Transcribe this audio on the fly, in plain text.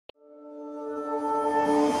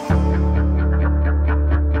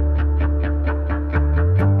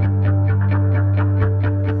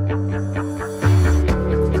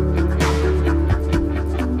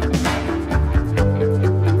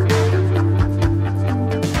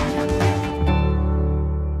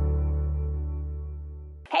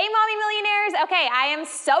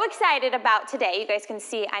so excited about today. You guys can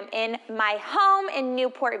see I'm in my home in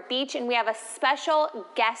Newport Beach, and we have a special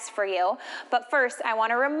guest for you. But first, I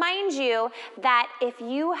want to remind you that if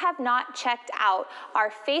you have not checked out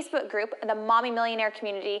our Facebook group, the Mommy Millionaire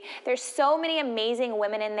Community, there's so many amazing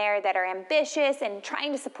women in there that are ambitious and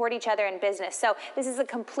trying to support each other in business. So this is a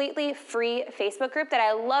completely free Facebook group that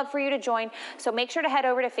I love for you to join. So make sure to head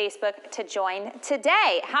over to Facebook to join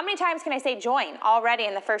today. How many times can I say join already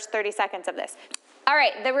in the first 30 seconds of this? All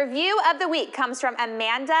right, the review of the week comes from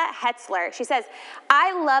Amanda Hetzler. She says,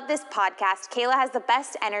 I love this podcast. Cayla has the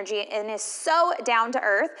best energy and is so down to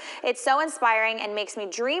earth. It's so inspiring and makes me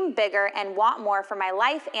dream bigger and want more for my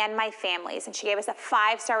life and my families. And she gave us a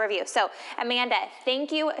 5-star review. So Amanda,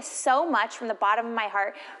 thank you so much from the bottom of my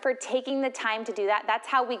heart for taking the time to do that. That's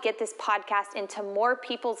how we get this podcast into more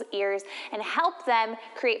people's ears and help them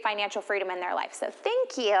create financial freedom in their life. So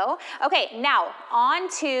thank you. Okay, now on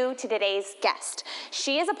to today's guest.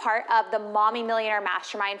 She is a part of the Mommy Millionaire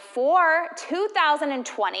Mastermind for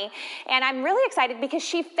 2020, and I'm really excited because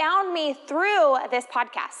she found me through this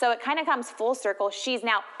podcast. So it kind of comes full circle. She's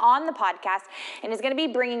now on the podcast and is going to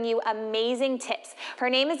be bringing you amazing tips. Her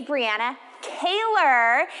name is Brianna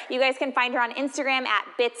Koehler. You guys can find her on Instagram at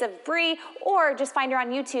Bits of Brie, or just find her on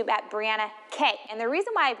YouTube at Brianna K. And the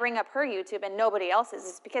reason why I bring up her YouTube and nobody else's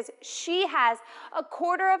is because she has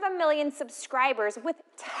 250,000 subscribers with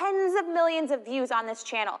tens of millions of views on this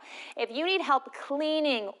channel. If you need help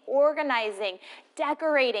cleaning, organizing,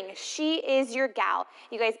 decorating, she is your gal.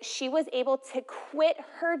 You guys, she was able to quit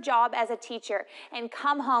her job as a teacher and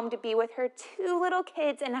come home to be with her 2 little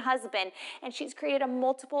kids and husband. And she's created a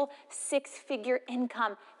multiple 6-figure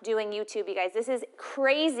income doing YouTube, you guys. This is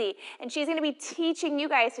crazy. And she's gonna be teaching you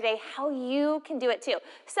guys today how you can do it too.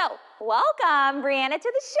 So welcome, Brianna, to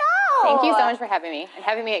the show. Thank you so much for having me and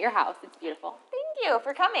having me at your house. It's beautiful. Thank you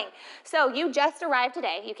for coming. So you just arrived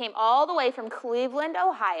today. You came all the way from Cleveland,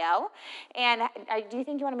 Ohio. And do you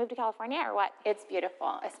think you want to move to California or what? It's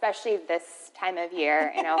beautiful, especially this time of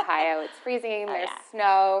year in Ohio. It's freezing, there's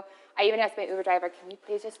snow. I even asked my Uber driver, can we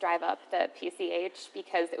please just drive up the PCH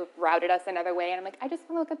because it routed us another way. And I'm like, I just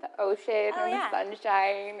want to look at the ocean and the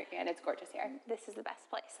sunshine, and it's gorgeous here. This is the best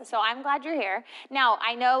place. So I'm glad you're here. Now,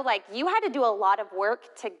 I know like you had to do a lot of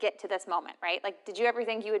work to get to this moment, right? Like, did you ever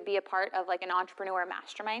think you would be a part of like an entrepreneur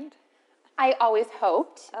mastermind? I always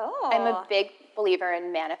hoped. Oh. I'm a big believer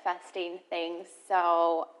in manifesting things.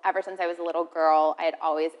 So ever since I was a little girl, I had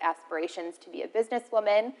always aspirations to be a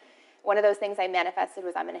businesswoman. One of those things I manifested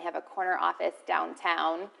was I'm going to have a corner office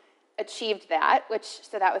downtown. Achieved that,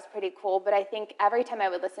 so that was pretty cool. But I think every time I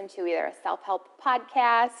would listen to either a self-help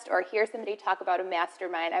podcast or hear somebody talk about a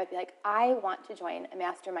mastermind, I would be like, I want to join a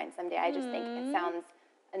mastermind someday. I just think it sounds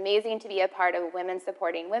amazing to be a part of women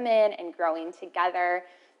supporting women and growing together.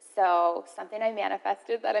 So something I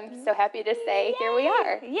manifested that I'm so happy to say, here we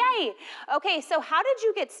are. Yay. Okay, so how did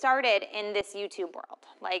you get started in this YouTube world?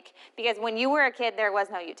 Like, because when you were a kid, there was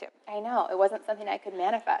no YouTube. I know, it wasn't something I could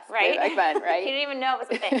manifest right back then, right? You didn't even know it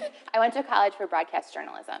was a thing. I went to college for broadcast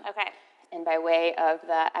journalism. Okay. And by way of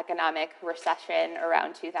the economic recession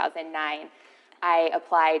around 2009, I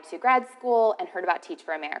applied to grad school and heard about Teach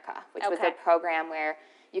for America, which was a program where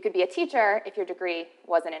you could be a teacher if your degree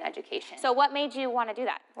wasn't in education. So what made you want to do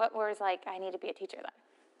that? What was like, I need to be a teacher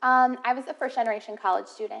then? I was a first-generation college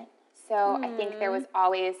student, so I think there was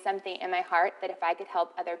always something in my heart that if I could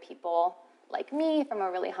help other people like me from a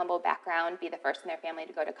really humble background be the first in their family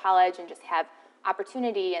to go to college and just have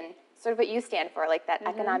opportunity and sort of what you stand for, like that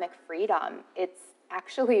economic freedom, it's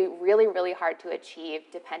actually really, really hard to achieve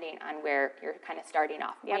depending on where your kind of starting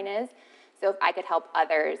off point is. So if I could help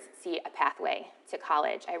others see a pathway to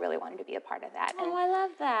college, I really wanted to be a part of that. Oh, I love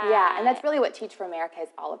that. Yeah, and that's really what Teach for America is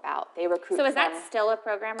all about. They recruit. So is that still a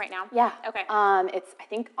program right now? Yeah. Okay. It's, I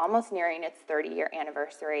think, almost nearing its 30-year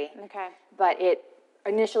anniversary. Okay. But it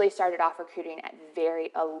initially started off recruiting at very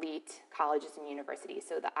elite colleges and universities,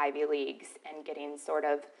 so the Ivy Leagues, and getting sort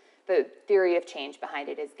of the theory of change behind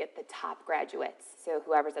it is get the top graduates, so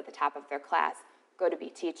whoever's at the top of their class, go to be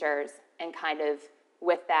teachers, and kind of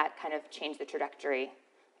with that, kind of change the trajectory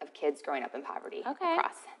of kids growing up in poverty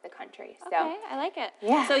across the country. So, okay, I like it.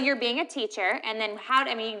 Yeah. So you're being a teacher, and then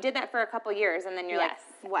you did that for a couple years, and then you're like,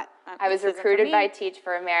 what? I was recruited by Teach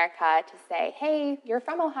for America to say, hey, you're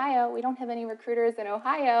from Ohio. We don't have any recruiters in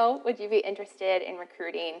Ohio. Would you be interested in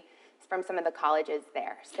recruiting from some of the colleges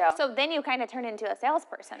there? So then you kind of turn into a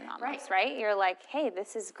salesperson almost, right? You're like, hey,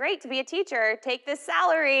 this is great to be a teacher. Take this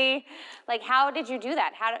salary. Like, how did you do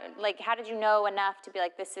that? How did you know enough to be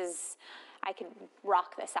like, I could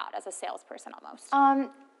rock this out as a salesperson almost?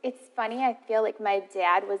 It's funny, I feel like my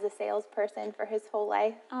dad was a salesperson for his whole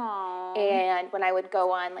life. Aww. And when I would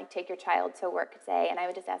go on, like, take your child to work day, and I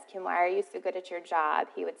would just ask him, why are you so good at your job?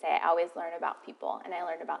 He would say, I always learn about people, and I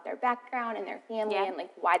learn about their background and their family and, like,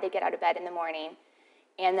 why they get out of bed in the morning.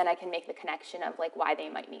 And then I can make the connection of, like, why they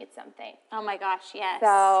might need something. Oh, my gosh, yes.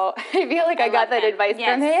 So I feel like I got that advice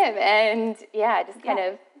from him. And, just kind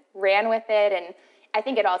of ran with it. And I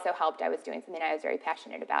think it also helped. I was doing something I was very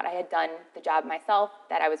passionate about. I had done the job myself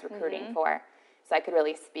that I was recruiting for. So I could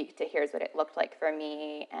really speak to here's what it looked like for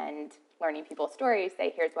me, and learning people's stories,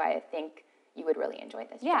 say here's why I think you would really enjoy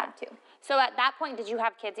this job too. So at that point, did you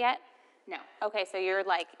have kids yet? No. Okay, so you're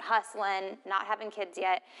like hustling, not having kids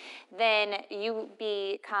yet. Then you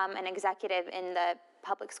become an executive in the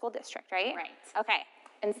public school district, right? Right. Okay.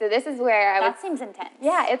 And so this is where That seems intense.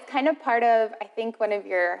 Yeah, it's kind of part of, I think, one of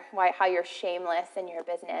how you're shameless in your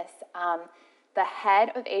business. The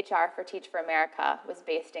head of HR for Teach for America was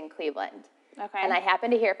based in Cleveland. Okay. And I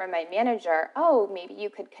happened to hear from my manager, maybe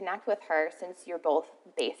you could connect with her since you're both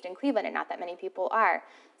based in Cleveland and not that many people are.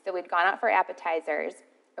 So we'd gone out for appetizers.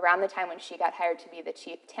 Around the time when she got hired to be the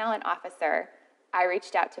chief talent officer, I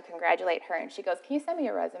reached out to congratulate her, and she goes, can you send me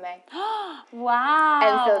your resume? Wow.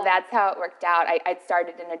 And so that's how it worked out. I'd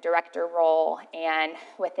started in a director role, and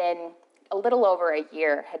within a little over a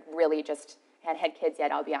year had really just hadn't had kids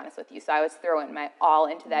yet, I'll be honest with you. So I was throwing my all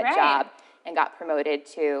into that job and got promoted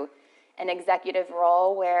to an executive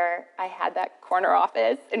role where I had that corner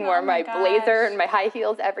office and wore my blazer and my high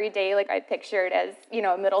heels every day, like I pictured as,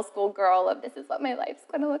 a middle school girl of this is what my life's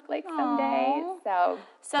going to look like someday.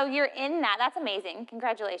 So you're in that. That's amazing.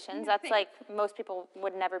 Congratulations. That's like most people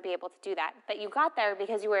would never be able to do that. But you got there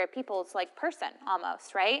because you were a people's person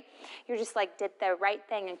almost, right? You're just did the right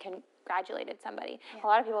thing and congratulated somebody. Yeah. A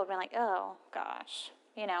lot of people have been like, oh gosh,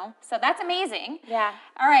 So that's amazing. Yeah.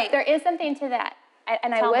 All right. There is something to that.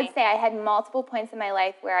 And I would say I had multiple points in my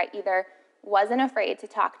life where I either wasn't afraid to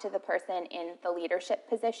talk to the person in the leadership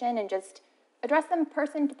position and just address them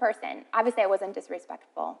person to person. Obviously, I wasn't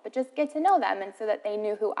disrespectful, but just get to know them and so that they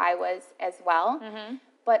knew who I was as well. Mm-hmm.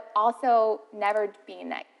 But also never being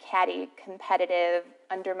that catty, competitive,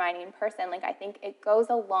 undermining person. I think it goes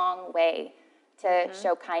a long way to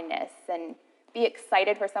show kindness and be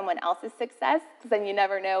excited for someone else's success, because then you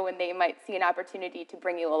never know when they might see an opportunity to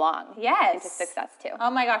bring you along into success too. Oh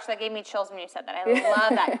my gosh, that gave me chills when you said that. I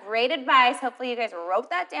love that. Great advice. Hopefully you guys wrote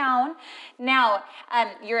that down. Now,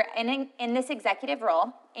 you're in this executive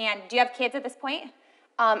role, and do you have kids at this point?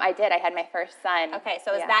 I did. I had my first son. Okay,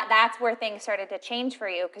 so that's where things started to change for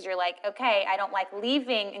you, because you're like, okay, I don't like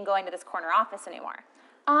leaving and going to this corner office anymore.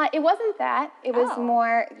 It wasn't that. It was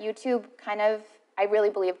more YouTube kind of. I really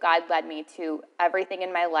believe God led me to everything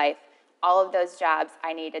in my life. All of those jobs,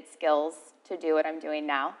 I needed skills to do what I'm doing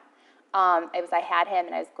now. I had him,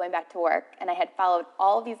 and I was going back to work, and I had followed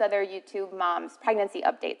all of these other YouTube moms' pregnancy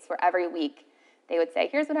updates where every week they would say,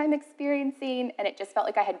 here's what I'm experiencing, and it just felt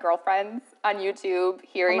like I had girlfriends on YouTube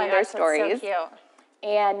hearing their stories. That's so cute.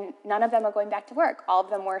 And none of them are going back to work. All of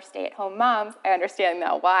them were stay-at-home moms. I understand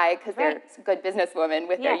now why, because they're good businesswomen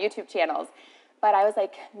with their YouTube channels. But I was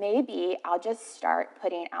like, maybe I'll just start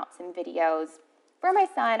putting out some videos. For my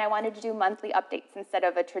son, I wanted to do monthly updates instead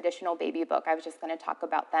of a traditional baby book. I was just going to talk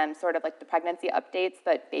about them, sort of like the pregnancy updates,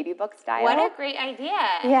 but baby book style. What a great idea.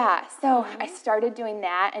 Yeah, so I started doing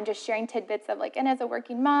that and just sharing tidbits of and as a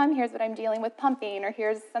working mom, here's what I'm dealing with pumping, or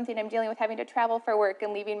here's something I'm dealing with having to travel for work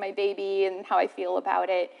and leaving my baby and how I feel about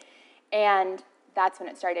it. And that's when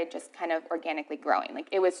it started just kind of organically growing.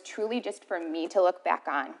 It was truly just for me to look back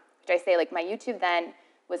on. Which I say, my YouTube then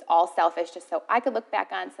was all selfish just so I could look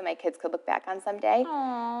back on, so my kids could look back on someday.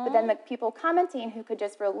 Aww. But then the people commenting who could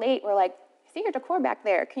just relate were like, I see your decor back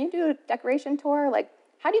there. Can you do a decoration tour?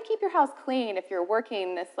 How do you keep your house clean if you're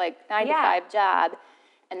working this 9 to 5 job?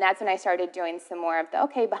 And that's when I started doing some more of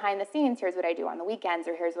the, behind the scenes, here's what I do on the weekends,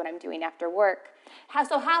 or here's what I'm doing after work.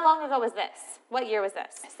 So how long ago was this? What year was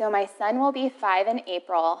this? So my son will be 5 in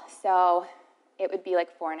April, so it would be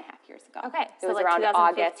 4.5 years ago. Okay. So it was around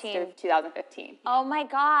August of 2015. Oh my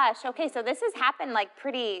gosh. Okay, so this has happened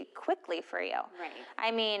pretty quickly for you. Right. I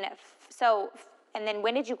mean, and then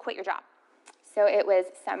when did you quit your job? So it was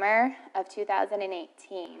summer of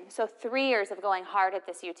 2018. So 3 years of going hard at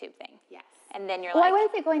this YouTube thing. Yes. And then you're I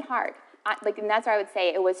wouldn't say going hard. And that's where I would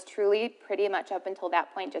say it was truly pretty much up until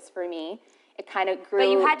that point just for me. It kind of grew. But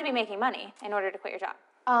you had to be making money in order to quit your job.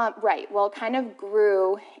 Right. Well, it kind of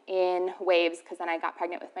grew in waves because then I got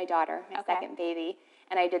pregnant with my daughter, my second baby,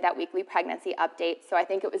 and I did that weekly pregnancy update. So I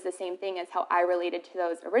think it was the same thing as how I related to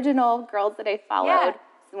those original girls that I followed. Yeah.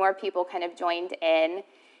 Some more people kind of joined in,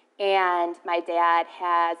 and my dad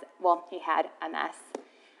he had MS.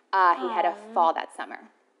 He had a fall that summer.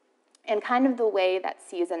 And kind of the way that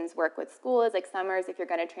seasons work with school is like summers, if you're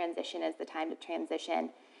going to transition, is the time to transition.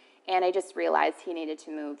 And I just realized he needed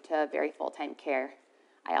to move to very full-time care.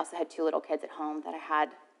 I also had 2 little kids at home that I had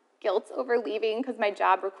guilt over leaving because my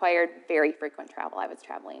job required very frequent travel. I was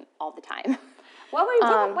traveling all the time. What were you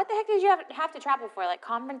doing? What the heck did you have to travel for? Like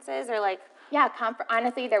conferences or like? Yeah,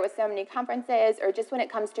 honestly, there was so many conferences, or just when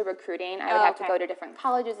it comes to recruiting, I would have to go to different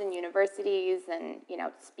colleges and universities and,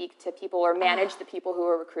 speak to people or manage the people who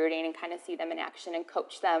were recruiting and kind of see them in action and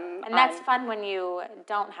coach them. And that's fun when you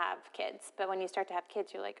don't have kids, but when you start to have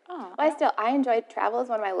kids, you're like, oh. Well, I enjoy travel is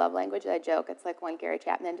one of my love languages. I joke it's like one Gary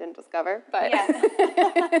Chapman didn't discover, but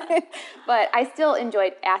but I still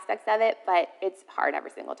enjoyed aspects of it, but it's hard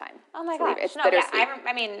every single time. Oh my gosh. It's no, bittersweet.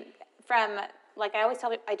 I mean, from... Like I always tell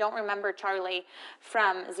people, I don't remember Charlie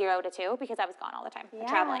from 0 to 2 because I was gone all the time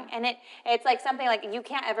traveling. And it's like something like you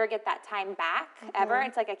can't ever get that time back, ever.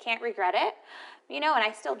 It's like I can't regret it, and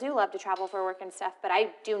I still do love to travel for work and stuff, but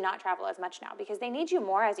I do not travel as much now because they need you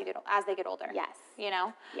more as they get older. Yes.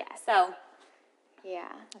 Yes. So. Yeah.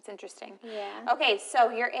 That's interesting. Yeah. Okay,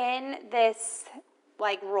 so you're in this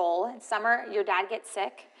like role. In summer, your dad gets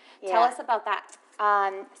sick. Yeah. Tell us about that.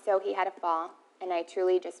 So he had a fall. And I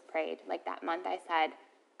truly just prayed. Like that month I said,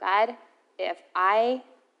 God, if I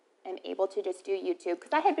am able to just do YouTube,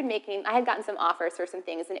 because I had gotten some offers for some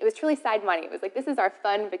things, and it was truly side money. It was like, this is our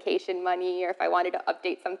fun vacation money, or if I wanted to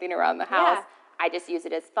update something around the house, I just use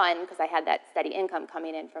it as fun because I had that steady income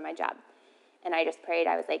coming in from my job. And I just prayed.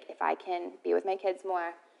 I was like, if I can be with my kids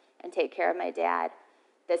more and take care of my dad,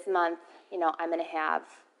 this month,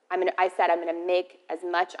 I said I'm going to make as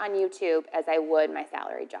much on YouTube as I would my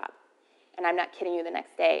salary job. And I'm not kidding you, the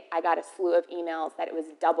next day, I got a slew of emails that it was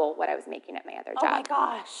double what I was making at my other job. Oh my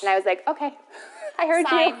gosh. And I was like, okay, I heard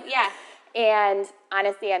you. Yeah. And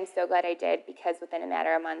honestly, I'm so glad I did because within a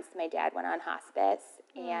matter of months, my dad went on hospice.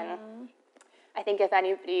 And I think if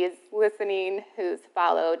anybody is listening who's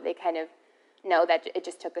followed, they kind of know that it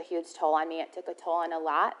just took a huge toll on me. It took a toll on a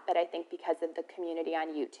lot. But I think because of the community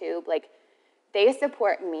on YouTube, like they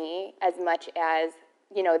support me as much as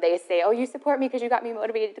they say, oh, you support me because you got me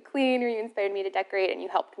motivated to clean, or you inspired me to decorate, and you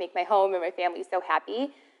helped make my home and my family so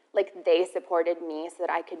happy. Like, they supported me so that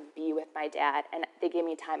I could be with my dad, and they gave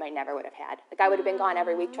me time I never would have had. Like, I would have been gone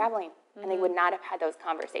every week traveling, and I would not have had those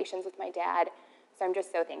conversations with my dad. So I'm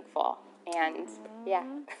just so thankful. And,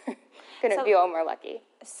 couldn't feel more lucky.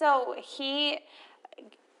 So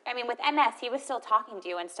with MS, he was still talking to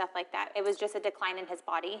you and stuff like that. It was just a decline in his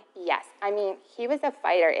body? Yes. He was a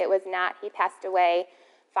fighter. It was not, he passed away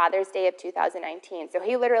Father's Day of 2019. So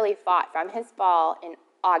he literally fought from his fall in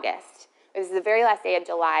August. It was the very last day of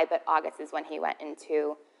July, but August is when he went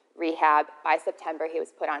into rehab. By September, he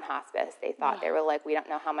was put on hospice. They thought, they were like, we don't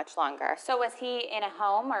know how much longer. So was he in a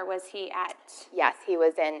home or was he at? Yes, he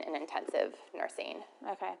was in an intensive nursing.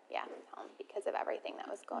 Okay. Yeah, because of everything that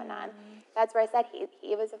was going on. That's where I said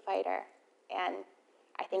he was a fighter. And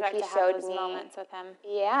I think he showed me moments with him.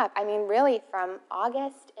 Yeah, really from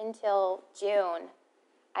August until June,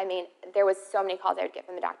 there was so many calls I would get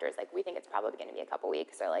from the doctors, like, we think it's probably going to be a couple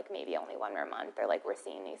weeks, or like maybe only 1 more month, or like we're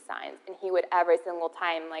seeing these signs. And he would every single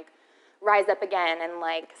time like rise up again and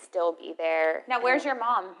like still be there. Now, where's your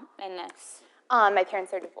mom in this? My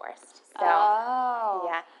parents are divorced. So,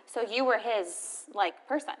 yeah. So you were his like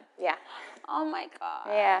person. Yeah. Oh my gosh.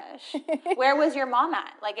 Yeah. Where was your mom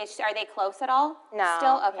at? Like, are they close at all? No.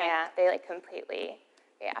 Still? Okay. Yeah, they like completely,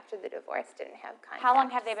 after the divorce, didn't have contact. How long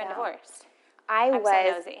have they been divorced? I'm so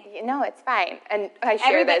nosy. No, it's fine. And I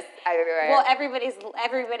share this everywhere. Well,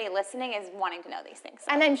 everybody listening is wanting to know these things.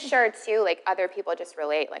 So. And I'm sure, too, like, other people just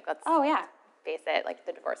relate. Like, let's face it, like,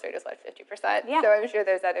 the divorce rate is, 50%. Yeah. So I'm sure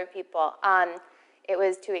there's other people. It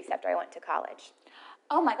was 2 weeks after I went to college.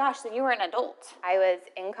 Oh, my gosh. So you were an adult. I was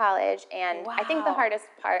in college. And I think the hardest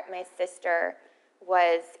part, my sister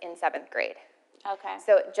was in 7th grade. Okay.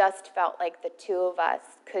 So it just felt like the 2 of us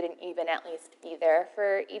couldn't even at least be there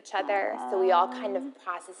for each other. So we all kind of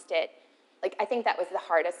processed it. Like, I think that was the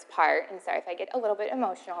hardest part. And sorry if I get a little bit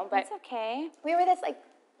emotional, but it's okay. We were this like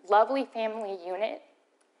lovely family unit,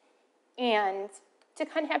 and to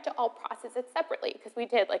kind of have to all process it separately, because we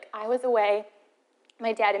did. Like, I was away.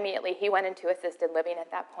 My dad immediately, he went into assisted living at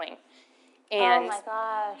that point. And, oh my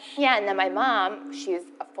gosh. Yeah, and then my mom, she's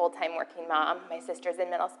a full-time working mom. My sister's in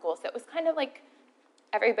middle school, so it was kind of like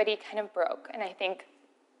everybody kind of broke. And I think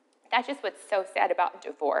that's just what's so sad about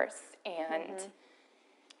divorce. And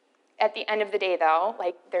at the end of the day, though,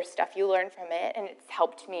 like, there's stuff you learn from it, and it's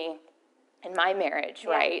helped me in my marriage,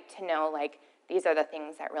 right, to know, like, these are the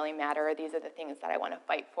things that really matter, or these are the things that I want to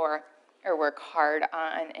fight for or work hard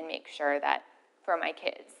on and make sure that for my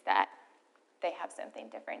kids that they have something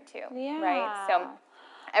different too, Yeah. right? So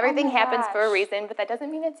everything happens for a gosh. reason, but that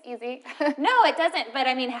doesn't mean it's easy. No, it doesn't. But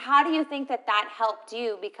I mean, how do you think that helped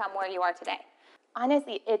you become where you are today?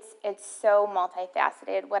 Honestly, it's so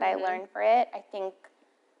multifaceted what I learned for it. I think,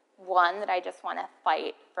 one, that I just want to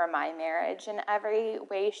fight for my marriage in every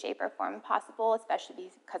way, shape, or form possible,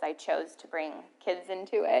 especially because I chose to bring kids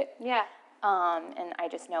into it. Yeah. And I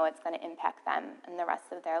just know it's going to impact them and the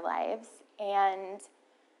rest of their lives. And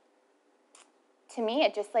to me,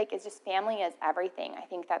 it's just family is everything. I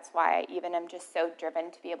think that's why I even am just so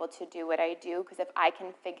driven to be able to do what I do, because if I can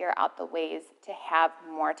figure out the ways to have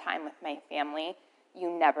more time with my family,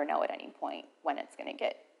 you never know at any point when it's going to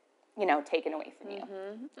get, taken away from you.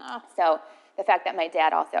 Oh. So the fact that my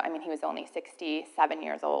dad also, he was only 67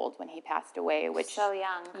 years old when he passed away, which... So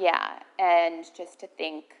young. Yeah, and just to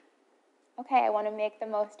think, okay, I want to make the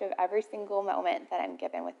most of every single moment that I'm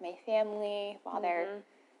given with my family while they're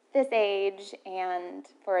this age and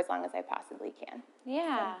for as long as I possibly can.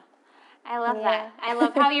 Yeah. I love that. I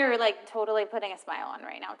love how you're totally putting a smile on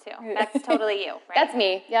right now too. That's totally you, right? That's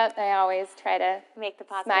me. Yep. I always try to make the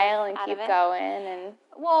positive smile and out keep of it. going. And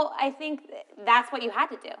well, I think that's what you had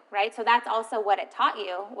to do, right? So that's also what it taught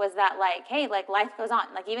you was that hey, life goes on.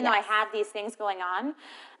 Even though I have these things going on,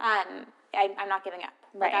 I'm not giving up.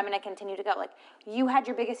 Right. I'm going to continue to go. You had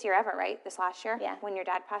your biggest year ever, right? This last year? Yeah. When your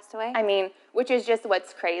dad passed away? Which is just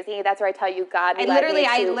what's crazy. That's where I tell you God led literally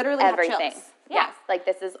everything. have chills. Yes.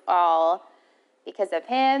 This is all because of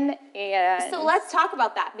him. And so let's talk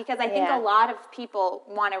about that, because I think a lot of people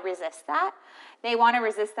want to resist that. They want to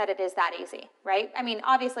resist that it is that easy, right?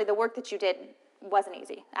 Obviously the work that you did wasn't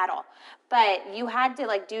easy at all, but you had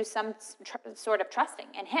to do some sort of trusting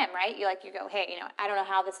in him, right? You go, hey, I don't know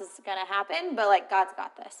how this is going to happen, but God's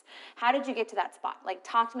got this. How did you get to that spot?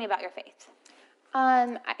 Talk to me about your faith.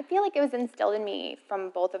 I feel like it was instilled in me from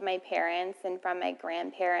both of my parents and from my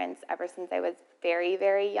grandparents ever since I was very,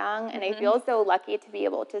 very young. And I feel so lucky to be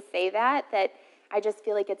able to say that I just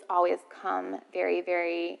feel like it's always come very,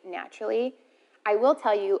 very naturally. I will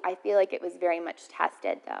tell you, I feel like it was very much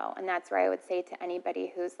tested, though. And that's where I would say to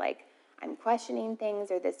anybody who's I'm questioning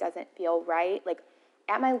things or this doesn't feel right.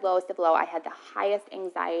 At my lowest of low, I had the highest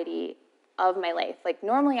anxiety of my life.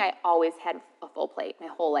 Normally I always had a full plate my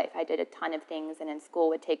whole life. I did a ton of things, and in school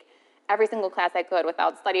would take every single class I could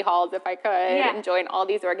without study halls if I could, and join all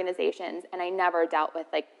these organizations. And I never dealt with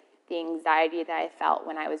the anxiety that I felt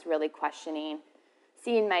when I was really questioning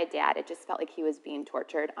seeing my dad. It just felt like he was being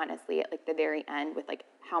tortured, honestly, at the very end with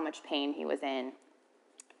how much pain he was in.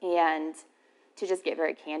 And to just get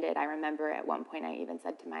very candid, I remember at one point I even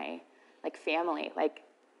said to my family,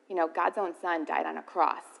 God's own son died on a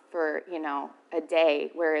cross for, a day,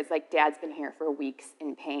 whereas Dad's been here for weeks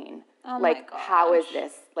in pain. Oh my gosh. How is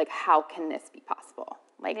this, how can this be possible?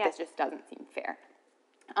 This just doesn't seem fair.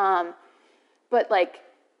 But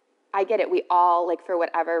I get it. We all, for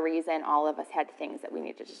whatever reason, all of us had things that we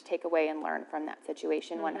need to just take away and learn from that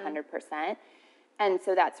situation 100%. And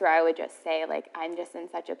so that's where I would just say, I'm just in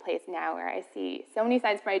such a place now where I see so many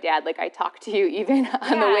sides of my dad. I talked to you even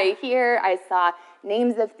on the way here. I saw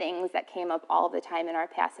names of things that came up all the time in our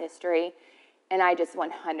past history. And I just 100%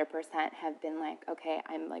 have been okay,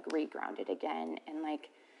 I'm regrounded again. And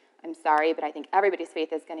I'm sorry, but I think everybody's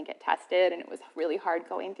faith is going to get tested. And it was really hard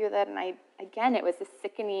going through that. And it was just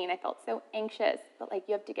sickening. I felt so anxious. But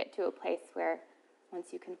you have to get to a place where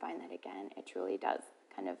once you can find that again, it truly does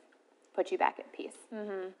kind of put you back at peace.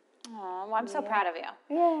 Oh, well, I'm so proud of you.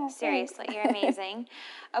 Yeah. Seriously, you're amazing.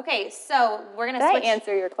 Okay, so we're going to Did switch. I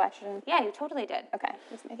answer your question? Yeah, you totally did. Okay.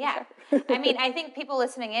 Just making Yeah. sure. I think people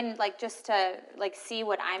listening in, just to, see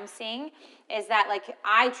what I'm seeing is that,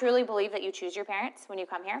 I truly believe that you choose your parents when you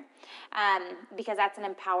come here, because that's an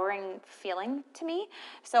empowering feeling to me.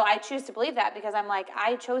 So I choose to believe that because I'm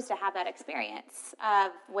I chose to have that experience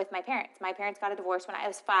with my parents. My parents got a divorce when I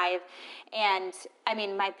was 5, and,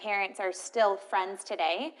 my parents are still friends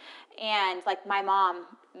today, and, my mom,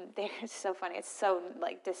 they're so funny. It's so,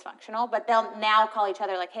 dysfunctional, but they'll now call each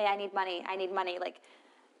other, hey, I need money,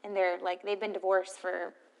 and they're, they've been divorced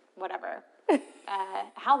for whatever.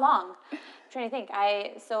 How long? I'm trying to think.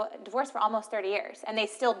 So divorced for almost 30 years, and they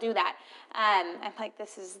still do that. I'm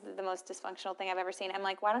this is the most dysfunctional thing I've ever seen. I'm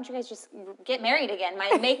why don't you guys just get married again?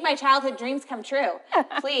 Make my childhood dreams come true,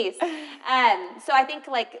 please. So I think,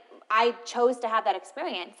 I chose to have that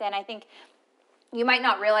experience, and I think you might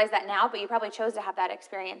not realize that now, but you probably chose to have that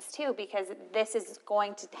experience too, because this is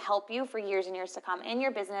going to help you for years and years to come in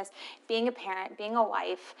your business, being a parent, being a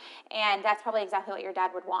wife, and that's probably exactly what your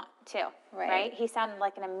dad would want too, right? He sounded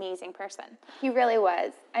like an amazing person. He really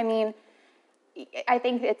was. I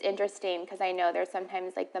think it's interesting because I know there's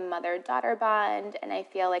sometimes like the mother-daughter bond, and I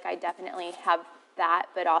feel like I definitely have that,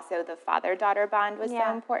 but also the father-daughter bond was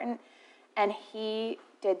so important. And he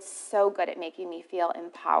did so good at making me feel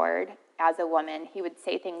empowered as a woman. He would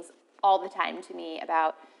say things all the time to me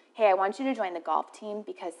about, hey, I want you to join the golf team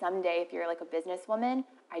because someday if you're like a businesswoman,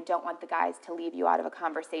 I don't want the guys to leave you out of a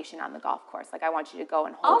conversation on the golf course. Like, I want you to go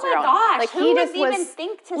and hold your own. Oh my gosh, like, who would even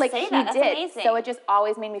think to say that? That's amazing. So it just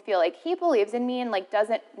always made me feel like he believes in me and like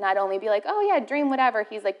doesn't not only be like, oh yeah, dream whatever.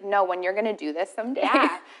 He's like, no, when you're gonna do this someday,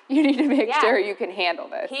 you need to make sure you can handle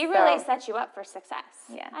this. He really sets you up for success.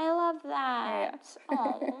 Yeah. I love that.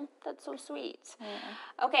 Oh, that's so sweet.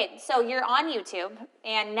 Okay, so you're on YouTube,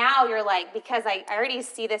 and now you're like, because I already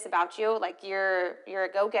see this about you, like you're a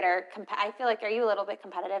go-getter. I feel like, are you a little bit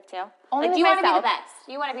competitive too? Only like, with do you want to be the myself. best?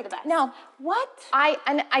 You want to be the best? No. What?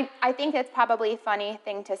 I think it's probably a funny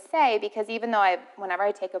thing to say because even though whenever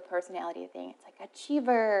I take a personality thing, it's like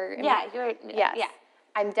achiever. Yeah, yeah.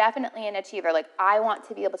 I'm definitely an achiever. Like, I want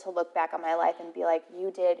to be able to look back on my life and be like,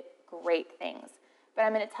 you did great things. But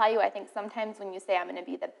I'm going to tell you, I think sometimes when you say I'm going to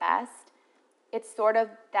be the best, it's sort of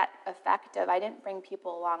that effect of I didn't bring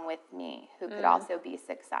people along with me who could also be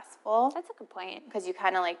successful. That's a good point. Because you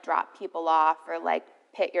kind of like drop people off or like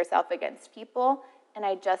pit yourself against people. And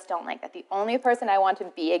I just don't like that. The only person I want to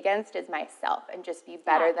be against is myself and just be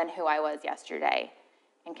better than who I was yesterday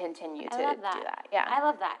and continue to do that. Yeah. I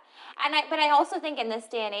love that. But I also think in this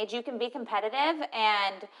day and age, you can be competitive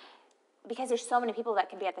and because there's so many people that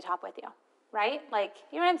can be at the top with you. Right? Like,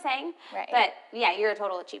 you know what I'm saying? Right. But yeah, you're a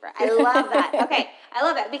total achiever. I love that. Okay. I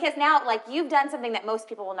love that because now, like, you've done something that most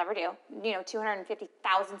people will never do.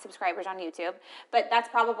 250,000 subscribers on YouTube. But that's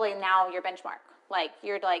probably now your benchmark. Like,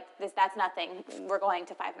 you're like, that's nothing. We're going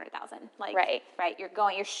to 500,000. Like, right.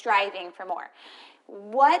 You're striving for more.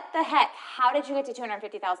 What the heck? How did you get to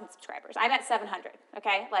 250,000 subscribers? I'm at 700.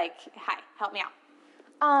 Okay? Like, hi, help me out.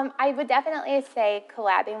 I would definitely say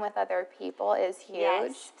collabing with other people is huge.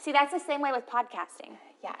 Yes. See, that's the same way with podcasting.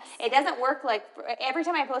 Yes. It doesn't work like, every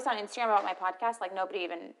time I post on Instagram about my podcast, like nobody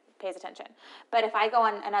even pays attention. But if I go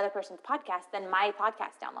on another person's podcast, then my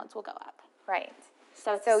podcast downloads will go up. Right.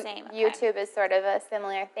 So it's the same. YouTube is sort of a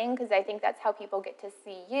similar thing because I think that's how people get to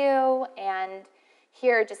see you and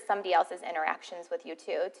hear just somebody else's interactions with you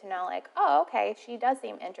too, to know like, oh, okay, she does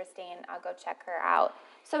seem interesting. I'll go check her out.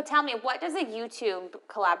 So tell me, what does a YouTube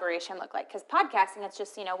collaboration look like? Because podcasting, it's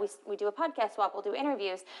just, we do a podcast swap, we'll do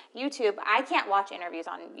interviews. YouTube, I can't watch interviews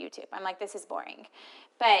on YouTube. I'm like, this is boring.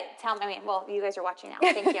 But tell me, you guys are watching now.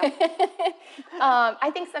 Thank you. I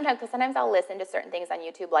think sometimes I'll listen to certain things on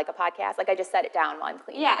YouTube, like a podcast. Like I just set it down while I'm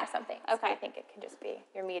cleaning or something. Okay. So I think it can just be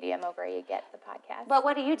your medium of where you get the podcast. But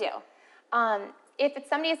what do you do? If it's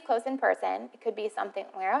somebody who's close in person, it could be something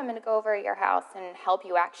where I'm going to go over to your house and help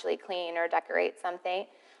you actually clean or decorate something.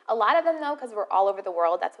 A lot of them, though, because we're all over the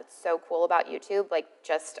world, that's what's so cool about YouTube. Like,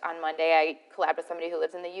 just on Monday, I collabed with somebody who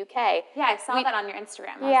lives in the UK. Yeah, I saw that on your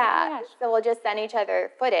Instagram. So we'll just send each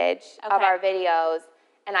other footage of our videos.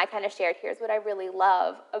 And I kind of shared, here's what I really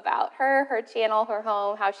love about her channel, her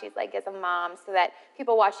home, how she's like as a mom, so that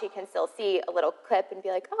people watching can still see a little clip and be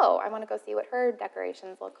like, oh, I want to go see what her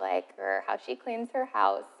decorations look like or how she cleans her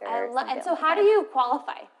house. And so how do you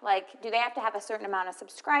qualify? Like, do they have to have a certain amount of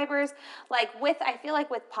subscribers? Like I feel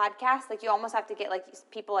like with podcasts, like you almost have to get like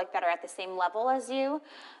people like that are at the same level as you.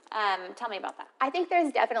 Tell me about that. I think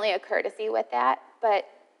there's definitely a courtesy with that, but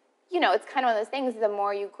it's kind of one of those things, the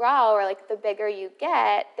more you grow or like the bigger you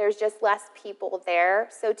get, there's just less people there.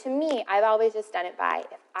 So to me, I've always just done it by,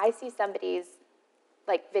 if I see somebody's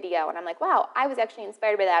like video and I'm like, wow, I was actually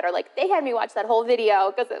inspired by that, or like they had me watch that whole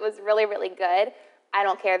video because it was really, really good. I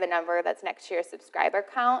don't care the number that's next to your subscriber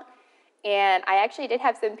count. And I actually did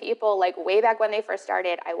have some people like way back when they first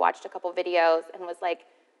started, I watched a couple videos and was like,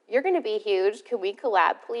 you're going to be huge. Can we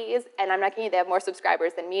collab, please? And I'm not kidding you, they have more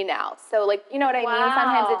subscribers than me now. So, like, you know what I mean?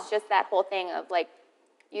 Sometimes it's just that whole thing of, like,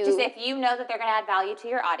 just if you know that they're going to add value to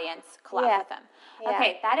your audience, collab with them. Yeah.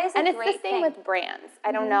 Okay, that is a great thing. And it's the same with brands.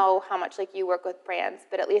 I don't know how much, like, you work with brands,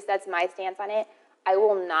 but at least that's my stance on it. I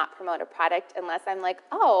will not promote a product unless I'm like,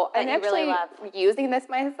 oh, I'm actually using this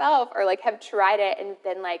myself, or, like, have tried it and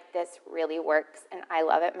been like, this really works, and I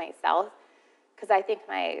love it myself. Because I think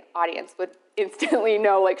my audience would instantly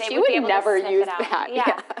know, like, she would never use that.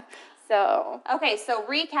 Yeah. So. Okay, so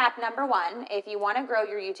recap number one, if you want to grow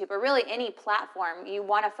your YouTube, or really any platform, you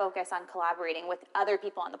want to focus on collaborating with other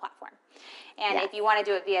people on the platform. And if you want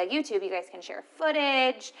to do it via YouTube, you guys can share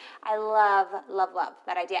footage. I love, love, love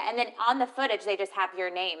that idea. And then on the footage, they just have your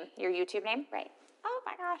name, your YouTube name. Right. Oh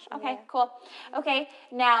my gosh. Okay, cool. Okay,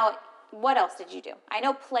 now, what else did you do? I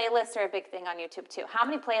know playlists are a big thing on YouTube too. How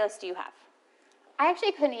many playlists do you have? I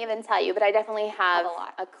actually couldn't even tell you, but I definitely have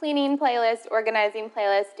a cleaning playlist, organizing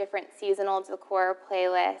playlist, different seasonal decor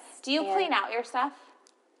playlists. Do you clean out your stuff?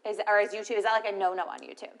 Is YouTube, is that like a no-no on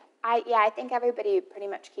YouTube? I think everybody pretty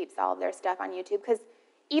much keeps all of their stuff on YouTube, because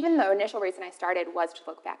even the initial reason I started was to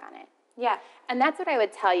look back on it. Yeah. And that's what I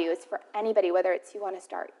would tell you is for anybody, whether it's you want to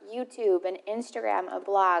start YouTube, an Instagram, a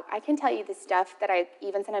blog, I can tell you the stuff that I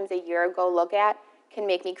even sometimes a year ago look at can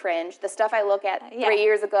make me cringe. The stuff I look at 3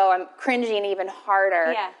 years ago, I'm cringing even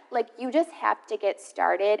harder. Yeah. Like, you just have to get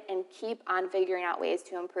started and keep on figuring out ways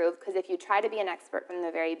to improve, because if you try to be an expert from the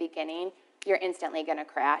very beginning, you're instantly going to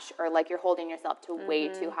crash, or like you're holding yourself to way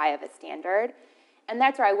too high of a standard. And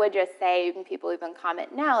that's where I would just say, even people even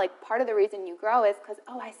comment now, like, part of the reason you grow is because,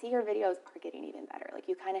 oh, I see your videos are getting even better. Like,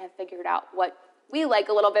 you kind of have figured out what we like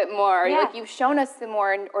a little bit more. Yeah. Like, you've shown us some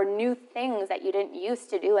more or new things that you didn't used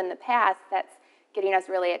to do in the past that's getting us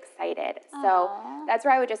really excited. Aww. So that's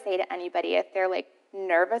where I would just say to anybody, if they're like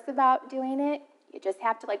nervous about doing it, you just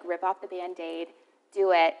have to like rip off the Band-Aid,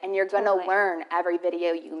 do it, and you're going to learn every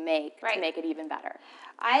video you make to make it even better.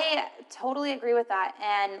 I totally agree with that.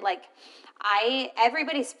 And like,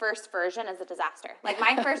 everybody's first version is a disaster. Like,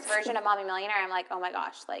 my first version of Mommy Millionaire, I'm like, oh my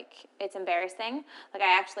gosh, like, it's embarrassing. Like,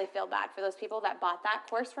 I actually feel bad for those people that bought that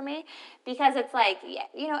course for me, because it's like,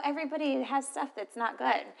 you know, everybody has stuff that's not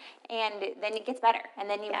good, and then it gets better. And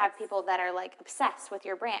then you have people that are like obsessed with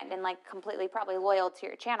your brand and like completely probably loyal to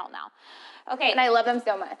your channel now. Okay. And I love them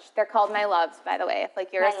so much. They're called my loves, by the way. If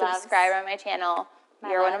like you're a subscriber on my channel,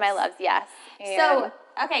 you're one of my loves, yes. And so,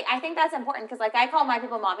 okay, I think that's important, because like I call my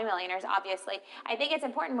people Mommy Millionaires, obviously. I think it's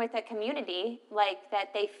important with a community, like,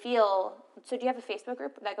 that they feel. So do you have a Facebook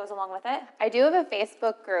group that goes along with it? I do have a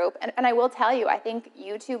Facebook group, and I will tell you, I think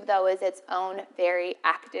YouTube, though, is its own very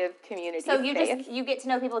active community So space. you get to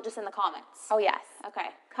know people just in the comments? Oh, yes. Okay.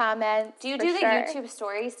 Comments, Do you do the YouTube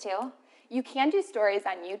stories, too? You can do stories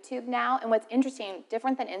on YouTube now, and what's interesting,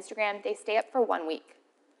 different than Instagram, they stay up for 1 week.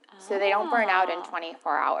 So they don't burn out in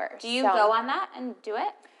 24 hours. Do you go on that and do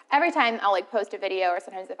it? Every time I'll like post a video, or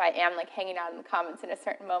sometimes if I am like hanging out in the comments in a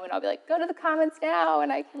certain moment, I'll be like, go to the comments now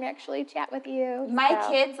and I can actually chat with you. My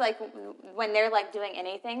kids, like, when they're like doing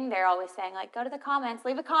anything, they're always saying like, go to the comments,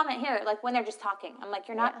 leave a comment here. Like, when they're just talking, I'm like,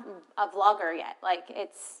 you're not a vlogger yet. Like,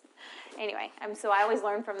 it's, anyway, so I always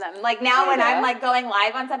learn from them. Like, now when I'm like going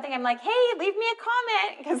live on something, I'm like, hey, leave me a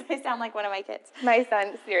comment, because I sound like one of my kids. My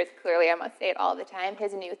son, seriously, clearly, I must say it all the time.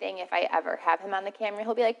 His new thing, if I ever have him on the camera,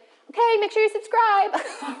 he'll be like, okay, make sure you subscribe.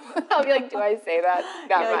 I'll be like, do I say that?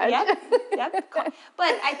 Not much. Yep.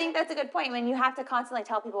 But I think that's a good point, when you have to constantly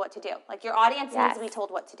tell people what to do. Like, your audience needs to be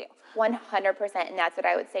told what to do. 100%, and that's what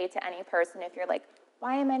I would say to any person. If you're like,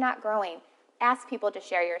 why am I not growing? Ask people to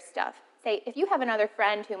share your stuff. Say, if you have another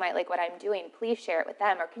friend who might like what I'm doing, please share it with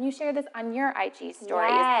them. Or can you share this on your IG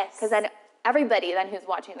stories? Yes. Because then everybody then who's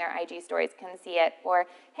watching their IG stories can see it. Or,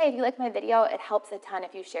 hey, if you like my video, it helps a ton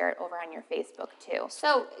if you share it over on your Facebook too.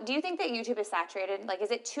 So do you think that YouTube is saturated? Like,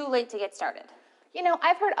 is it too late to get started? You know,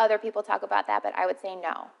 I've heard other people talk about that, but I would say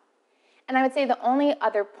no. And I would say the only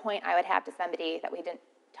other point I would have to somebody that we didn't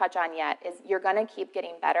touch on yet is you're going to keep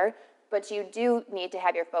getting better, but you do need to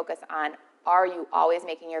have your focus on, are you always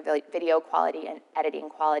making your video quality and editing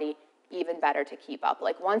quality even better to keep up?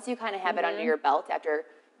 Like, once you kind of have it under your belt after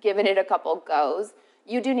giving it a couple goes,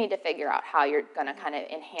 you do need to figure out how you're going to kind of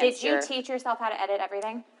enhance Did you teach yourself how to edit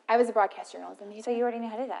everything? I was a broadcast journalism major. So you already knew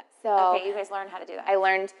how to do that. So okay, you guys learned how to do that. I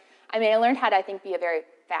learned how to, I think, be a very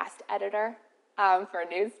fast editor for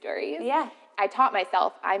news stories. Yeah. I taught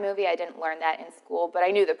myself iMovie. I didn't learn that in school, but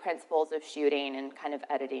I knew the principles of shooting and kind of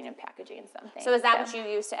editing and packaging something. So is that what you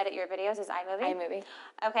use to edit your videos, is iMovie? iMovie.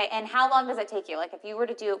 Okay, and how long does it take you? Like, if you were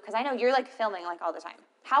to do, because I know you're like filming like all the time.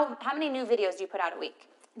 How many new videos do you put out a week?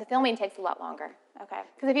 The filming takes a lot longer. Okay.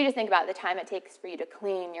 Because if you just think about the time it takes for you to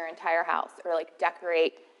clean your entire house or like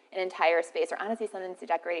decorate an entire space, or honestly something's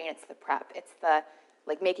decorating, it's the prep. It's the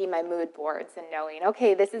like making my mood boards and knowing,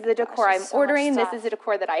 okay, this is the decor I'm ordering, this is the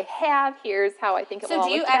decor that I have, here's how I think it will all So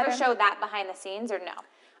do you look ever together. show that behind the scenes, or no?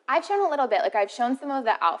 I've shown a little bit. Like, I've shown some of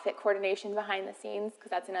the outfit coordination behind the scenes, because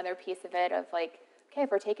that's another piece of it, of like, okay, if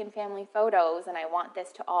we're taking family photos and I want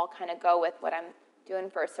this to all kind of go with what I'm doing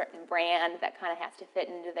for a certain brand, that kind of has to fit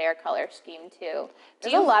into their color scheme too.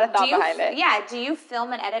 There's a lot of thought behind it. Yeah, do you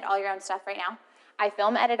film and edit all your own stuff right now? I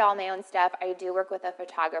film, edit all my own stuff. I do work with a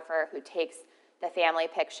photographer who takes the family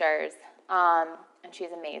pictures, and she's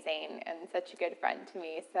amazing and such a good friend to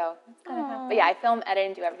me, so it's kind of fun. But yeah, I film, edit,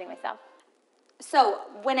 and do everything myself. So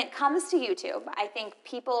when it comes to YouTube, I think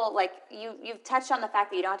people, like, you've touched on the fact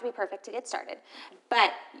that you don't have to be perfect to get started,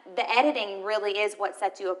 but the editing really is what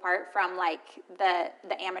sets you apart from, like,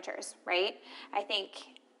 the amateurs, right? I think,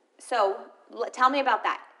 So tell me about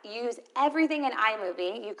that. You use everything in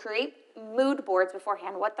iMovie. You create mood boards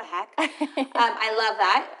beforehand. What the heck? I love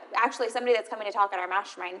that. Actually, somebody that's coming to talk at our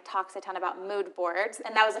mastermind talks a ton about mood boards.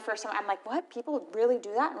 And that was the first time I'm like, what? People really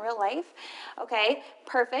do that in real life? Okay,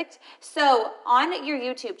 perfect. So on your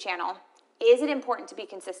YouTube channel, is it important to be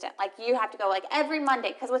consistent? Like you have to go like every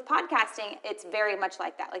Monday, because with podcasting, it's very much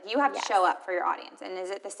like that. Like you have to show up for your audience. And is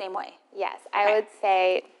it the same way? Yes, I would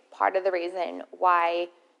say part of the reason why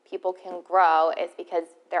people can grow is because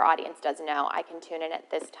their audience does know I can tune in at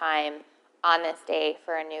this time on this day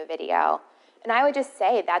for a new video. And I would just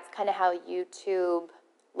say that's kind of how YouTube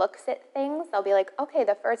looks at things. They'll be like, okay,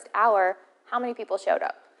 the first hour, how many people showed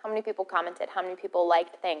up? How many people commented? How many people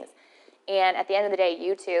liked things? And at the end of the day,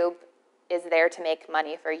 YouTube is there to make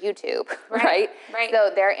money for YouTube, right?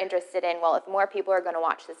 So they're interested in, well, if more people are going to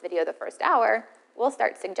watch this video the first hour, we'll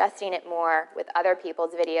start suggesting it more with other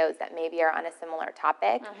people's videos that maybe are on a similar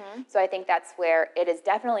topic. So I think that's where it is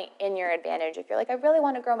definitely in your advantage. If you're like, I really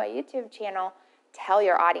want to grow my YouTube channel, tell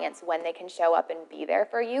your audience when they can show up and be there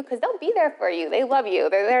for you, because they'll be there for you. They love you.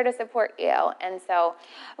 They're there to support you. And so,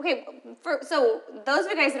 okay, so those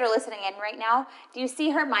of you guys that are listening in right now, do you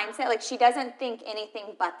see her mindset? Like she doesn't think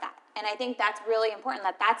anything but that. And I think that's really important,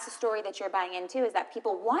 that that's the story that you're buying into, is that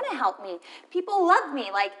people want to help me. People love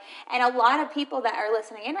me. Like, and a lot of people that are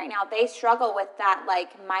listening in right now, they struggle with that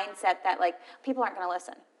like mindset that like people aren't going to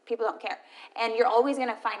listen. People don't care. And you're always going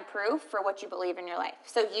to find proof for what you believe in your life.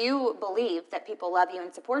 So you believe that people love you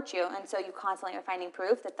and support you, and so you constantly are finding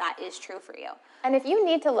proof that that is true for you. And if you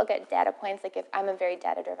need to look at data points, like if I'm a very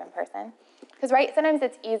data-driven person, because sometimes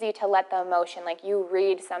it's easy to let the emotion, like you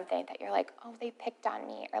read something that you're like, oh, they picked on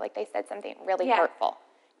me, or like they said something really hurtful,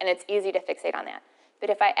 and it's easy to fixate on that. But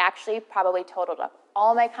if I actually probably totaled up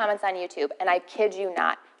all my comments on YouTube, and I kid you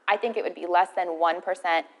not, I think it would be less than 1%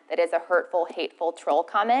 that is a hurtful, hateful troll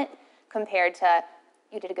comment compared to,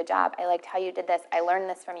 you did a good job. I liked how you did this. I learned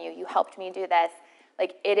this from you. You helped me do this.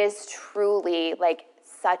 Like, it is truly like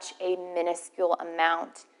such a minuscule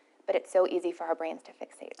amount, but it's so easy for our brains to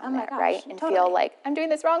fixate on that, right? And feel like, I'm doing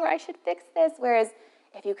this wrong or I should fix this. Whereas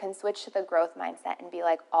if you can switch to the growth mindset and be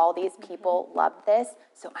like, all these people love this,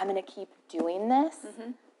 so I'm going to keep doing this.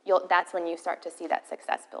 That's when you start to see that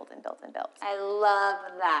success build and build and build. I love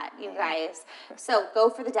that, you guys. So go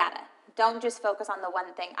for the data. Don't just focus on the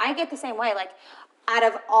one thing. I get the same way. Like, out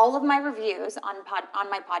of all of my reviews on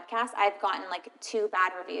my podcast, I've gotten like 2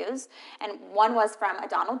 bad reviews. And one was from a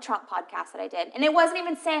Donald Trump podcast that I did. And it wasn't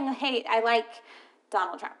even saying, hey, I like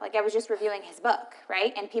Donald Trump. Like, I was just reviewing his book,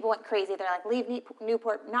 right? And people went crazy. They're like, leave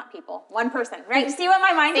Newport, not people, one person, right? You see what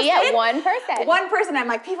my mind is Yeah, did? one person. One person. I'm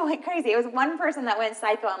like, people went crazy. It was one person that went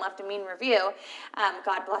psycho and left a mean review.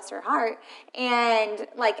 God bless her heart. And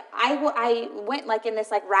like, I went like in this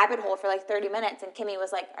like rabbit hole for like 30 minutes, and Kimmy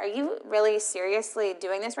was like, are you really seriously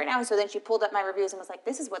doing this right now? And so then she pulled up my reviews and was like,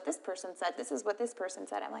 this is what this person said. This is what this person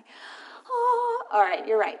said. I'm like, oh, all right,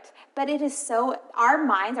 you're right. But it is so, our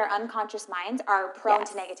minds, our unconscious minds are prone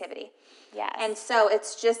to negativity. Yes. And so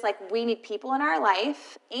it's just like we need people in our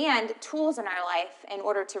life and tools in our life in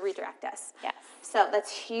order to redirect us. Yes. So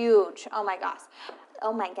that's huge. Oh my gosh.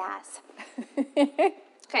 Oh my gosh.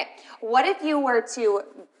 Okay. What if you were to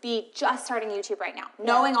be just starting YouTube right now,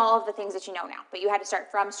 knowing all of the things that you know now, but you had to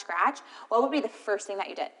start from scratch? What would be the first thing that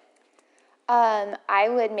you did? I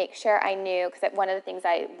would make sure I knew, because one of the things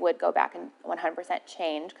I would go back and 100%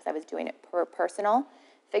 change, because I was doing it personal,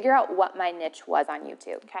 figure out what my niche was on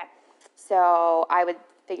YouTube. Okay. So I would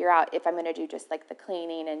figure out if I'm going to do just like the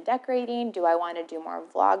cleaning and decorating, do I want to do more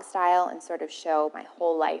vlog style and sort of show my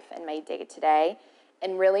whole life and my day-to-day,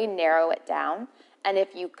 and really narrow it down. And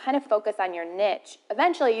if you kind of focus on your niche,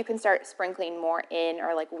 eventually you can start sprinkling more in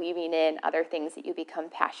or like weaving in other things that you become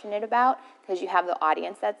passionate about because you have the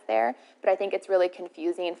audience that's there. But I think it's really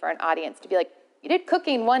confusing for an audience to be like, you did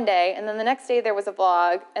cooking one day, and then the next day there was a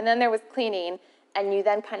vlog, and then there was cleaning, and you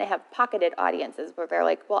then kind of have pocketed audiences where they're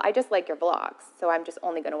like, well, I just like your vlogs, so I'm just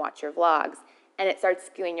only going to watch your vlogs. And it starts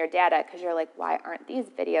skewing your data because you're like, why aren't these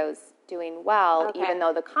videos doing well? Even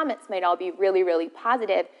though the comments might all be really, really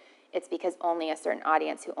positive, it's because only a certain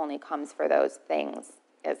audience who only comes for those things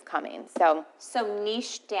is coming. So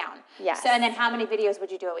niche down. Yes. So, and then how many videos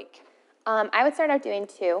would you do a week? I would start out doing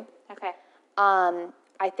 2. Okay.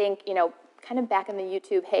 I think, kind of back in the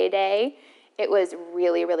YouTube heyday, it was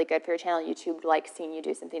really, really good for your channel. YouTube liked seeing you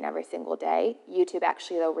do something every single day. YouTube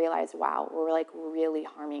actually, though, realized, wow, we're like really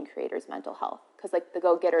harming creators' mental health. Because like the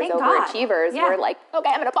go-getters, overachievers were like, okay,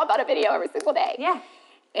 I'm going to pump out a video every single day. Yeah.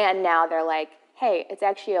 And now they're like, hey, it's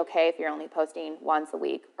actually okay if you're only posting once a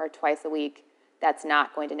week or twice a week. that's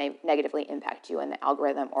not going to negatively impact you in the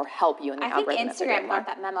algorithm or help you in the algorithm. I think Instagram got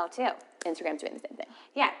that memo too. Instagram's doing the same thing.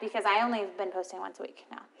 Yeah, because I only have been posting once a week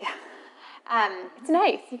now. Yeah. It's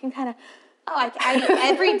nice. You can kind of...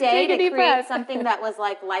 every day to create breath. something that was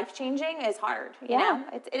like life-changing is hard, you know?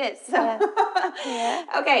 It is. So. Yeah.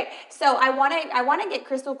 Okay, so I want to get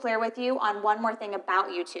crystal clear with you on one more thing about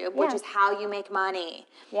YouTube, which is how you make money.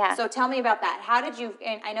 Yeah. So tell me about that. How did you,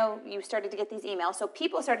 and I know you started to get these emails, so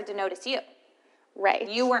people started to notice you. Right.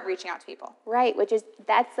 You weren't reaching out to people. Right,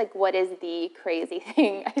 that's like what is the crazy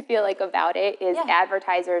thing I feel like about it is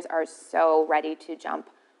advertisers are so ready to jump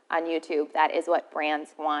on YouTube. That is what brands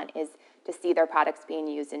want, is to see their products being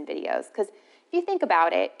used in videos. Because if you think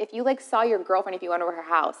about it, if you like saw your girlfriend, if you went over her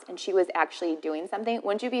house and she was actually doing something,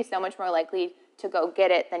 wouldn't you be so much more likely to go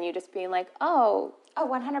get it than you just being like, oh,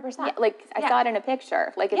 100%. Yeah, like I saw it in a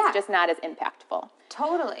picture. Like it's just not as impactful.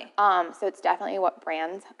 Totally. So it's definitely what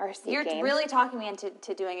brands are seeking. You're really talking me into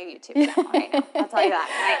doing a YouTube channel right now. I'll tell you that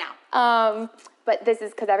right now. But this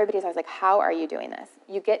is because everybody's always like, how are you doing this?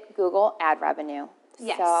 You get Google ad revenue.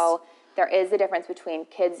 Yes. So there is a difference between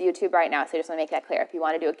kids YouTube right now. So I just want to make that clear. If you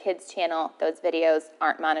want to do a kids channel, those videos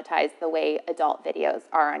aren't monetized the way adult videos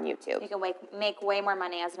are on YouTube. You can make way more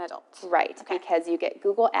money as an adult. Right. Okay. Because you get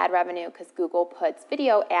Google ad revenue because Google puts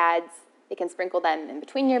video ads. They can sprinkle them in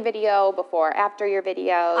between your video, before, after your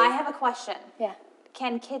videos. I have a question. Yeah.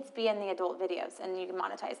 Can kids be in the adult videos and you can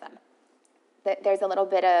monetize them? There's a little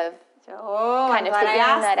bit of kind of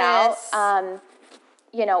figuring that out.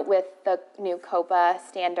 You know, with the new COPA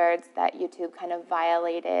standards that YouTube kind of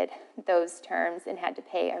violated those terms and had to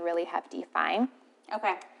pay a really hefty fine.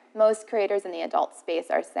 Okay. Most creators in the adult space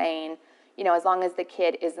are saying, you know, as long as the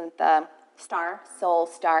kid isn't the sole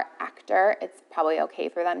star actor, it's probably okay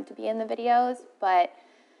for them to be in the videos. But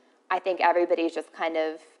I think everybody's just kind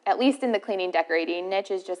of, at least in the cleaning decorating niche,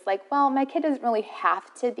 is just like, well, my kid doesn't really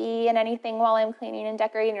have to be in anything while I'm cleaning and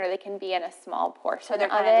decorating, or they can be in a small portion so they're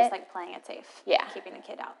of kind it. of just like playing it safe. Yeah. Keeping the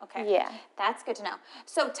kid out. Okay. Yeah. That's good to know.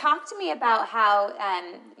 So talk to me about how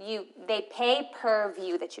they pay per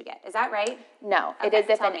view that you get. Is that right? No. Okay, it is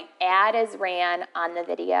if an ad is ran on the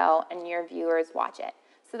video and your viewers watch it.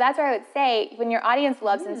 So that's where I would say, when your audience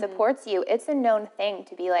loves and supports you, it's a known thing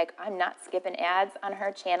to be like, I'm not skipping ads on her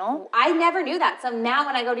channel. I never knew that. So now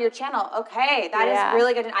when I go to your channel, okay, that is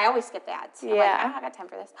really good. I always skip the ads. I'm like, I don't have time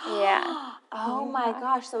for this. Yeah. Oh my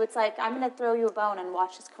gosh. So it's like, I'm going to throw you a bone and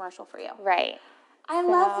watch this commercial for you. Right. I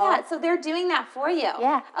love that. So they're doing that for you.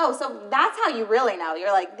 Yeah. Oh, so that's how you really know.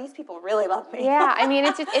 You're like, these people really love me. Yeah. I mean,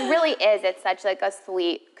 it really is. It's such like a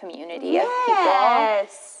sweet community of people.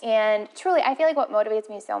 Yes. And truly, I feel like what motivates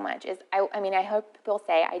me so much is, I mean, I hope people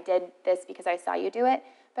say I did this because I saw you do it,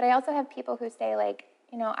 but I also have people who say like,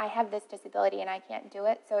 you know, I have this disability and I can't do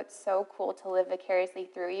it, so it's so cool to live vicariously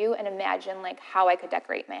through you and imagine like how I could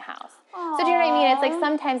decorate my house. Aww. So do you know what I mean? It's like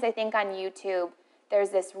sometimes I think on YouTube, there's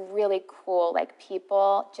this really cool, like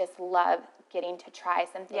people just love getting to try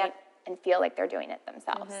something and feel like they're doing it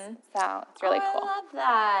themselves. So it's really cool. I love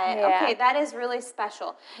that. Yeah. Okay, that is really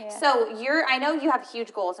special. Yeah. So I know you have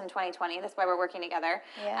huge goals in 2020. That's why we're working together.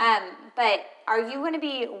 Yeah. But are you going to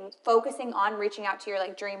be focusing on reaching out to your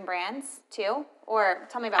like dream brands too? Or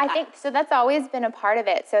tell me about that. I think, so that's always been a part of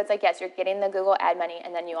it. So it's like, yes, you're getting the Google ad money,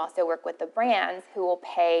 and then you also work with the brands who will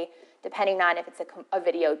pay, depending on if it's a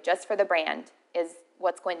video just for the brand, is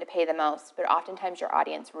what's going to pay the most, but oftentimes your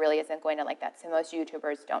audience really isn't going to like that. So most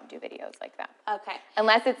YouTubers don't do videos like that. Okay.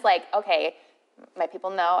 Unless it's like, okay, my people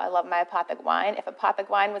know I love my Apothic wine. If Apothic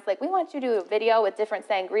wine was like, we want you to do a video with different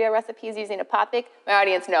sangria recipes using Apothic, my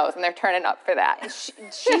audience knows, and they're turning up for that.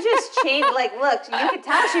 She just changed, like, look, you can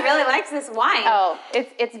tell she really likes this wine. Oh,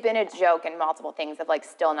 it's been a joke in multiple things of like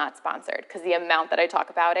still not sponsored, because the amount that I talk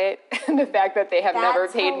about it and the fact that they have never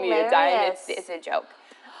paid me a dime, it's a joke.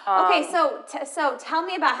 Okay, so tell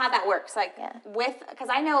me about how that works. Like because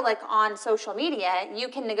I know like on social media, you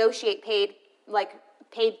can negotiate paid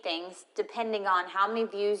things depending on how many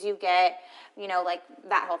views you get, you know, like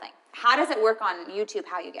that whole thing. How does it work on YouTube,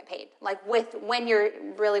 how you get paid? Like when you're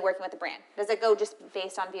really working with a brand? Does it go just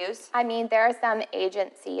based on views? I mean, there are some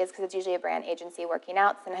agencies, because it's usually a brand agency working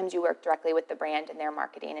out. Sometimes you work directly with the brand and their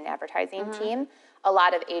marketing and advertising team. A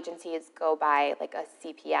lot of agencies go by like a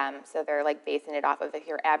CPM, so they're like basing it off of if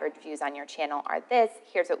your average views on your channel are this,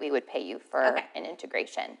 here's what we would pay you for an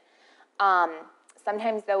integration.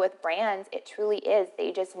 Sometimes though with brands, it truly is,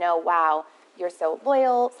 they just know, wow, you're so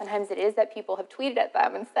loyal. Sometimes it is that people have tweeted at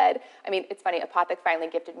them and said, I mean, it's funny, Apothic finally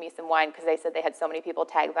gifted me some wine because they said they had so many people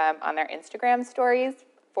tag them on their Instagram stories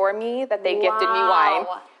for me that they gifted me wine.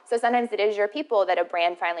 So sometimes it is your people that a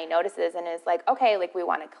brand finally notices and is like, okay, like we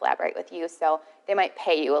want to collaborate with you, so they might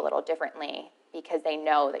pay you a little differently because they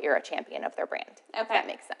know that you're a champion of their brand. Okay. If that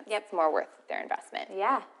makes sense. Yep. It's more worth their investment.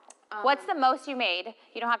 Yeah. What's the most you made?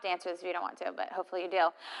 You don't have to answer this if you don't want to, but hopefully you do.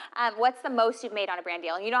 What's the most you've made on a brand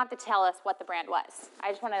deal? And you don't have to tell us what the brand was. I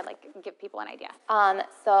just want to like give people an idea.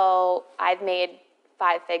 So I've made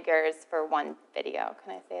 5 figures for one video.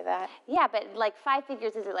 Can I say that? Yeah, but like 5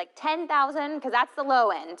 figures, is it like 10,000? Because that's the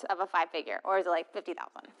low end of a 5-figure, or is it like 50,000?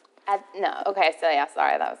 No. Okay. So yeah,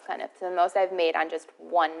 sorry, that was kind of. So the most I've made on just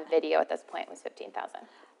one video at this point was 15,000.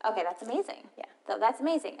 Okay, that's amazing. Yeah. So that's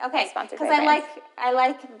amazing. Okay, Sponsored because by I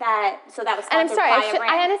like that. So that was And I'm sponsored sorry, by a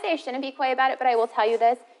brand. I honestly I shouldn't be coy about it, but I will tell you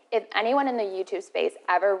this: if anyone in the YouTube space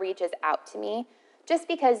ever reaches out to me, just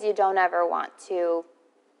because you don't ever want to,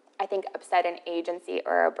 I think, upset an agency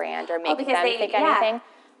or a brand or make them think anything.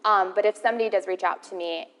 But if somebody does reach out to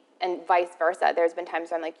me, and vice versa, there's been times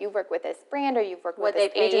where I'm like, you've worked with this brand or you've worked with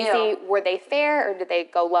this agency. Were they fair or did they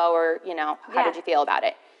go low, or how did you feel about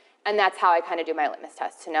it? And that's how I kind of do my litmus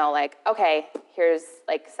test to know, like, okay, here's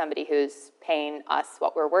like somebody who's paying us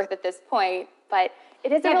what we're worth at this point. But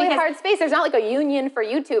it is a really hard space. There's not like a union for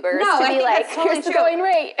YouTubers to be like, here's the going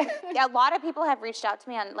rate. Yeah, a lot of people have reached out to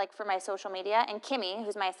me on like for my social media, and Kimmy,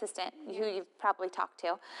 who's my assistant, who you've probably talked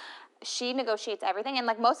to, she negotiates everything, and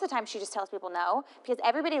like most of the time she just tells people no, because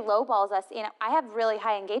everybody lowballs us. I have really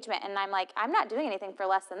high engagement, and I'm like, I'm not doing anything for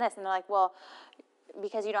less than this, and they're like, well,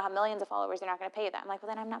 because you don't have millions of followers, they're not going to pay you that. I'm like, well,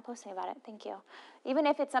 then I'm not posting about it. Thank you. Even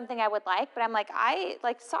if it's something I would like, but I'm like,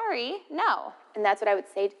 sorry, no. And that's what I would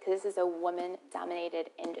say, because this is a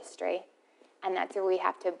woman-dominated industry, and that's where we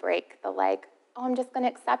have to break the like, oh, I'm just going to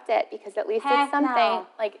accept it because at least it's something. No.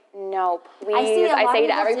 Like, no, please. I say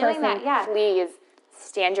to every person, please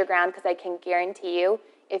stand your ground, because I can guarantee you,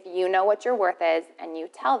 if you know what your worth is and you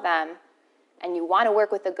tell them, and you want to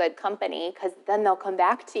work with a good company, because then they'll come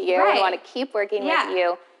back to you and want to keep working with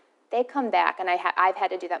you. They come back, and I've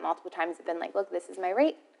had to do that multiple times. I've been like, look, this is my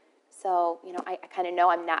rate. So, I kind of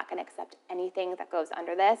know I'm not going to accept anything that goes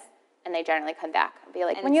under this. And they generally come back and be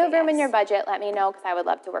like, when you have room in your budget, let me know, because I would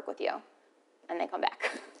love to work with you. And they come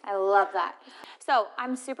back. I love that. So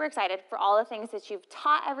I'm super excited for all the things that you've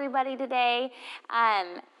taught everybody today.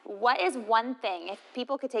 What is one thing, if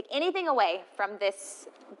people could take anything away from this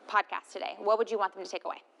podcast today, what would you want them to take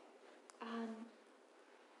away?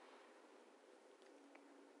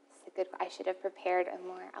 I should have prepared a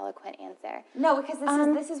more eloquent answer. No, because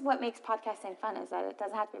this is what makes podcasting fun, is that it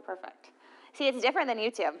doesn't have to be perfect. See, it's different than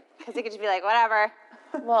YouTube, because you could just be like, whatever.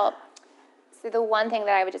 Well, so the one thing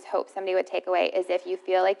that I would just hope somebody would take away is, if you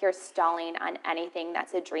feel like you're stalling on anything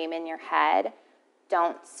that's a dream in your head,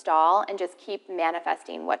 don't stall, and just keep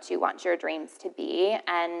manifesting what you want your dreams to be.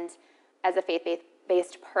 And as a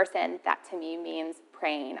faith-based person, that to me means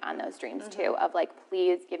praying on those dreams too, of like,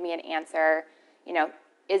 please give me an answer.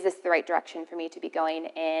 Is this the right direction for me to be going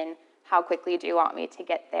in? How quickly do you want me to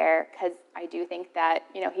get there? Because I do think that,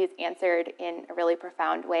 he's answered in a really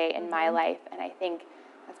profound way in my life, and I think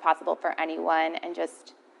that's possible for anyone. And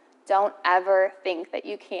just don't ever think that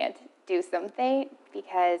you can't do something,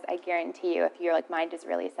 because I guarantee you, if your mind is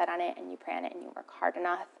really set on it and you pray on it and you work hard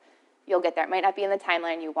enough, you'll get there. It might not be in the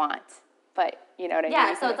timeline you want, but you know what I mean?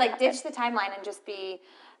 Yeah, so it's like ditch the timeline and just be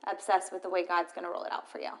obsessed with the way God's going to roll it out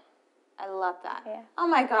for you. I love that. Yeah. Oh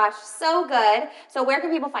my gosh, so good. So where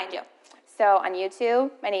can people find you? So on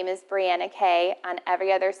YouTube, my name is Brianna K. On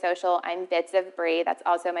every other social, I'm Bits of Brie. That's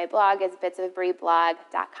also my blog, is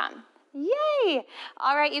bitsofbrieblog.com. Yay!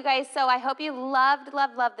 All right, you guys, so I hope you loved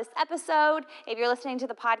this episode. If you're listening to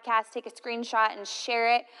the podcast, take a screenshot and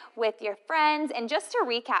share it with your friends. And just to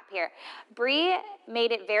recap here, Brie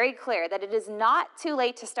made it very clear that it is not too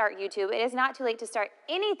late to start YouTube. It is not too late to start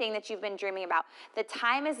anything that you've been dreaming about. The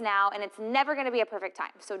time is now, and it's never going to be a perfect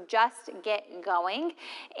time. So just get going.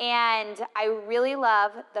 And I really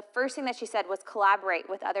love the first thing that she said was collaborate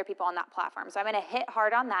with other people on that platform. So I'm going to hit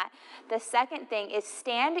hard on that. The second thing is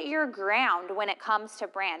stand your ground when it comes to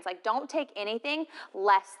brands. Like, don't take anything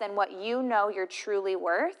less than what you know you're truly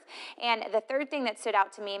worth. And the third thing that stood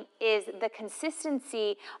out to me is the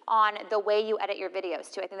consistency on the way you edit your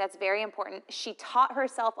videos too. I think that's very important. She taught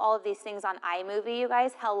herself all of these things on iMovie, you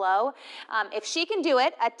guys. Hello. If she can do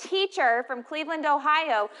it, a teacher from Cleveland,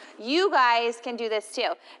 Ohio, you guys can do this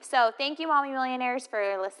too. So thank you, Mommy Millionaires,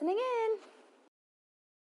 for listening in.